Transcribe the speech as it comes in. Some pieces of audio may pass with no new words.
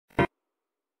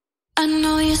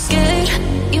know you're scared,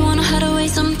 you wanna hide away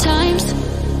sometimes.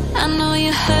 I know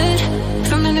you're hurt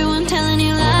from everyone telling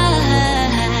you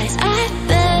lies. I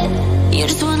bet you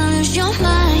just wanna lose your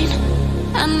mind.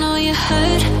 I know you're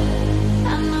hurt,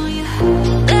 I know you're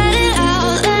hurt. Let it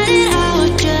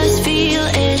out, just feel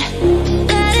it.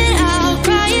 Let it out,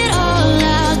 cry it all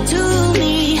out to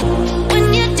me.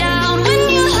 When you're down, when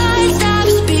your heart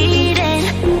stops beating,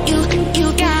 you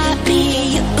got me,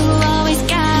 you always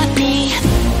got me.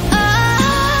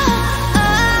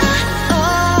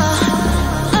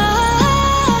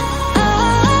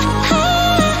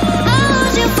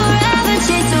 Hold you forever,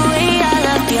 chase away all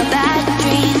of your bad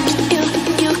dreams.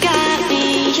 You got me,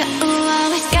 you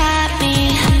always got me.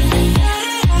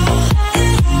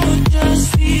 Just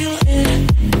feel it.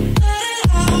 Let it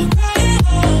out, cry it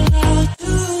all out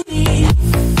to me.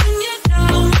 When you're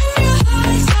down, when your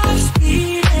heart stops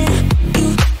beating,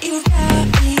 you got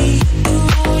me, you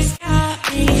always got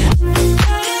me.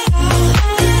 Let it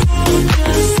out,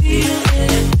 just feel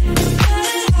it.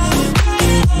 Let it out, cry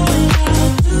it all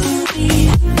out to me.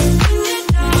 When you're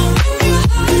down, when your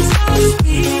heart stops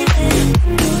beating,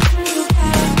 you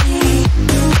got me,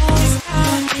 you always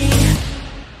got me.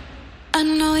 I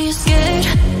know you're scared,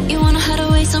 you wanna hide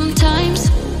away sometimes.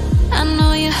 I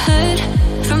know you're hurt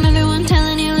from everyone